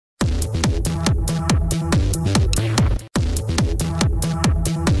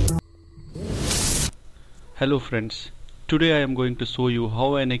Hello friends, today I am going to show you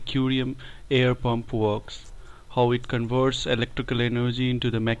how an aquarium air pump works, how it converts electrical energy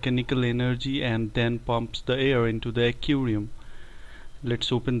into the mechanical energy and then pumps the air into the aquarium.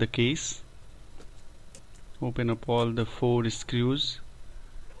 Let's open the case, open up all the 4 screws.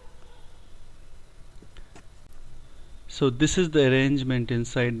 So this is the arrangement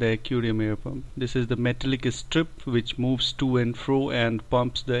inside the aquarium air pump. This is the metallic strip which moves to and fro and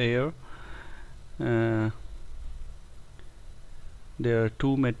pumps the air. There are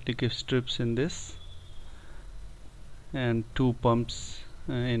 2 metallic strips in this and 2 pumps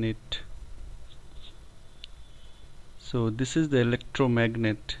in it. So this is the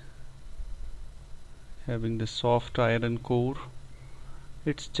electromagnet having the soft iron core.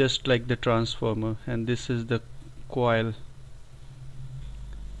 It's just like the transformer, and this is the coil.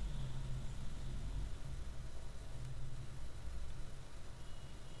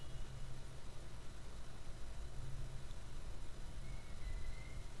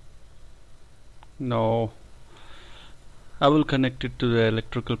 Now I will connect it to the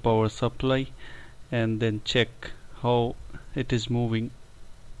electrical power supply and then check how it is moving.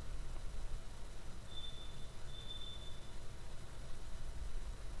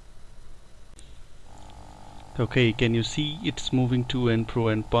 Okay, can you see it's moving to and fro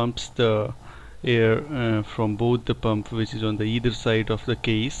and pumps the air from both the pump which is on the either side of the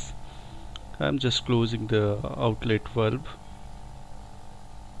case. I'm just closing the outlet valve.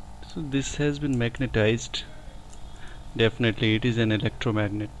 So this has been magnetized. Definitely it is an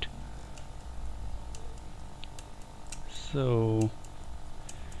electromagnet. So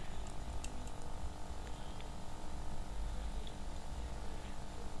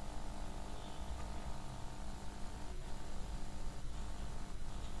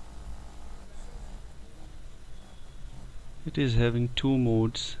it is having 2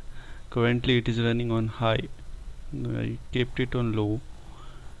 modes. Currently it is running on high. I kept it on low.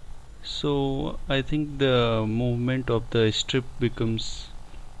 So I think the movement of the strip becomes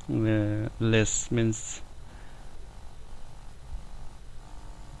less, means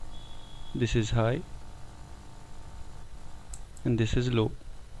this is high and this is low.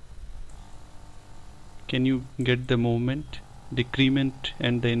 Can you get the movement, decrement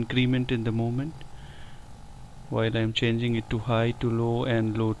and the increment in the movement while I am changing it to high to low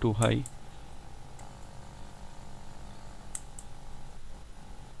and low to high?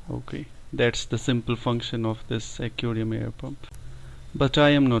 Okay, that's the simple function of this aquarium air pump. But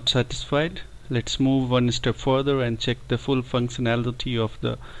I am not satisfied. Let's move one step further and check the full functionality of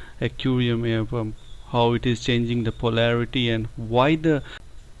the aquarium air pump, how it is changing the polarity and why the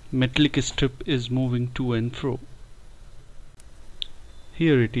metallic strip is moving to and fro.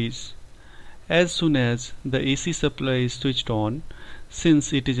 Here it is. As soon as the AC supply is switched on,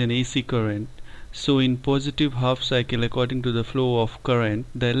 since it is an AC current, so in positive half cycle according to the flow of current,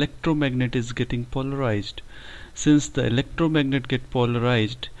 the electromagnet is getting polarized. Since the electromagnet get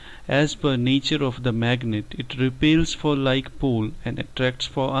polarized, as per nature of the magnet, it repels for like pole and attracts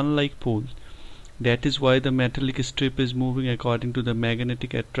for unlike pole. That is why the metallic strip is moving according to the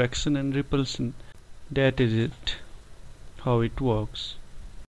magnetic attraction and repulsion. That is it, how it works.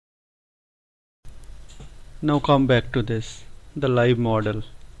 Now come back to this, the live model.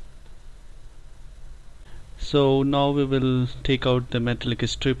 So now we will take out the metallic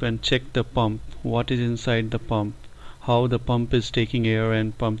strip and check the pump, what is inside the pump, how the pump is taking air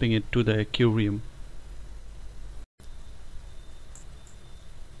and pumping it to the aquarium.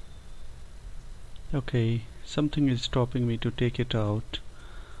 Okay, something is stopping me to take it out.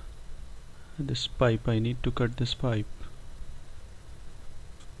 This pipe, I need to cut this pipe.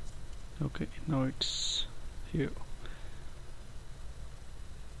 Okay, now it's here.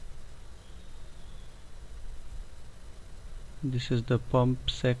 This is the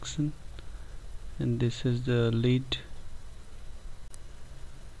pump section and this is the lid.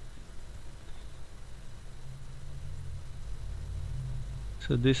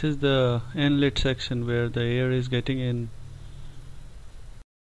 So this is the inlet section where the air is getting in.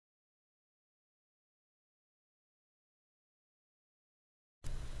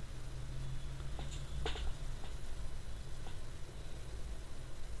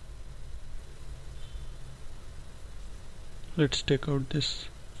 Let's take out this.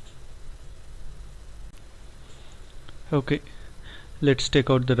 Okay, let's take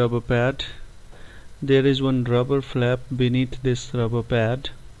out the rubber pad. There is one rubber flap beneath this rubber pad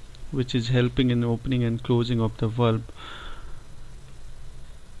which is helping in opening and closing of the valve.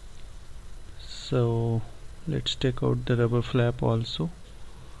 So let's take out the rubber flap also.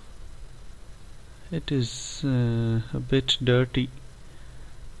 It is a bit dirty.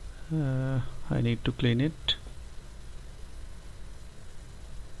 I need to clean it.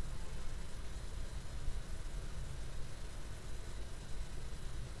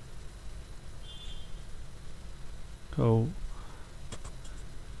 Oh,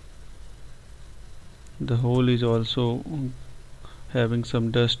 the hole is also having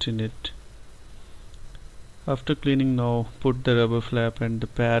some dust in it. After cleaning, now put the rubber flap and the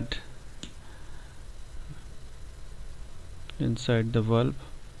pad inside the valve.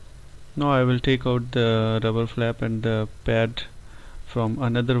 Now I will take out the rubber flap and the pad from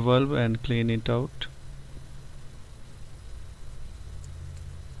another valve and clean it out.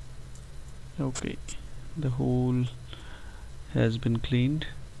 Okay, the hole has been cleaned.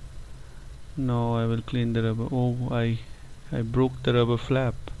 Now I will clean the rubber. Oh, I broke the rubber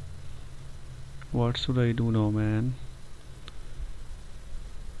flap. What should I do now, man?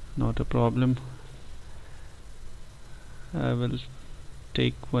 Not a problem. I will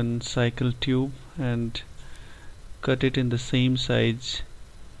take one cycle tube and cut it in the same size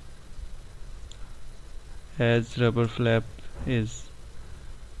as rubber flap is.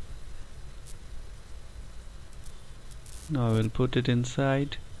 Now I will put it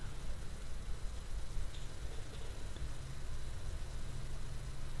inside.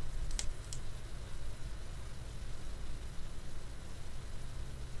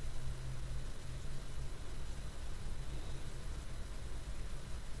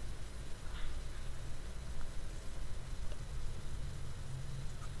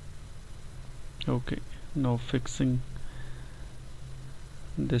 Okay, now fixing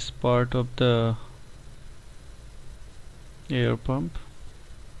this part of the air pump.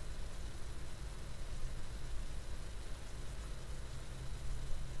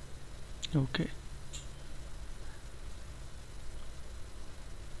 Okay,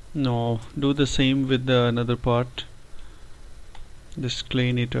 now do the same with the another part. Just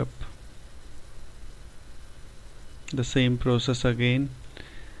clean it up. The same process again.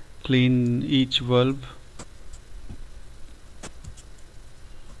 Clean each valve.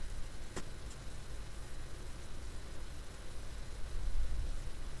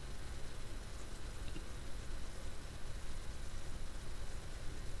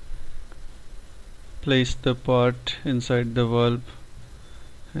 Place the part inside the valve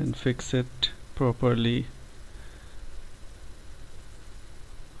and fix it properly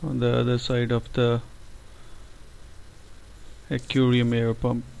on the other side of the Aquarium air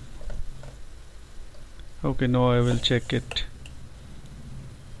pump. Okay, now I will check it.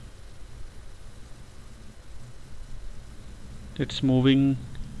 It's moving.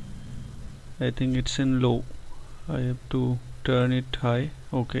 I think it's in low. I have to turn it high.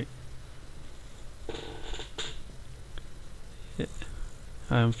 Okay.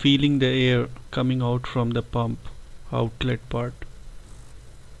 I am feeling the air coming out from the pump outlet part.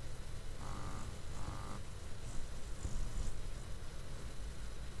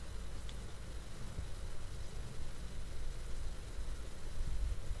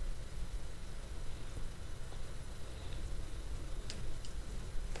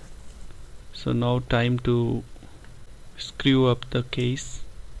 So now time to screw up the case.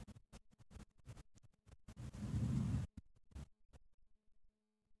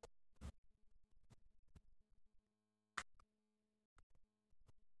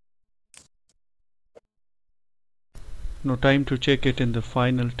 Now time to check it in the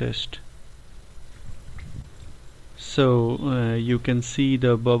final test. So you can see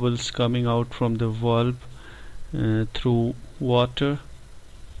the bubbles coming out from the valve through water.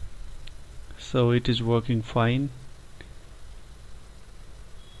 So it is working fine.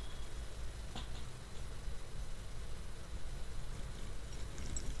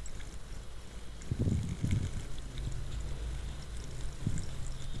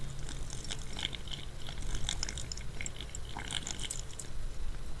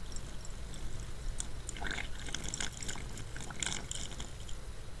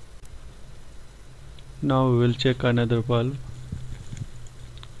 Now we will check another valve.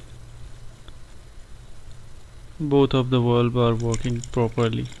 Both of the valves are working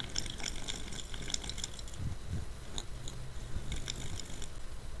properly.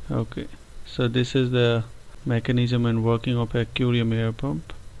 Okay, so this is the mechanism and working of Aquarium air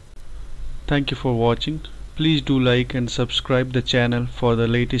pump. Thank you for watching. Please do like and subscribe the channel for the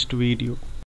latest video.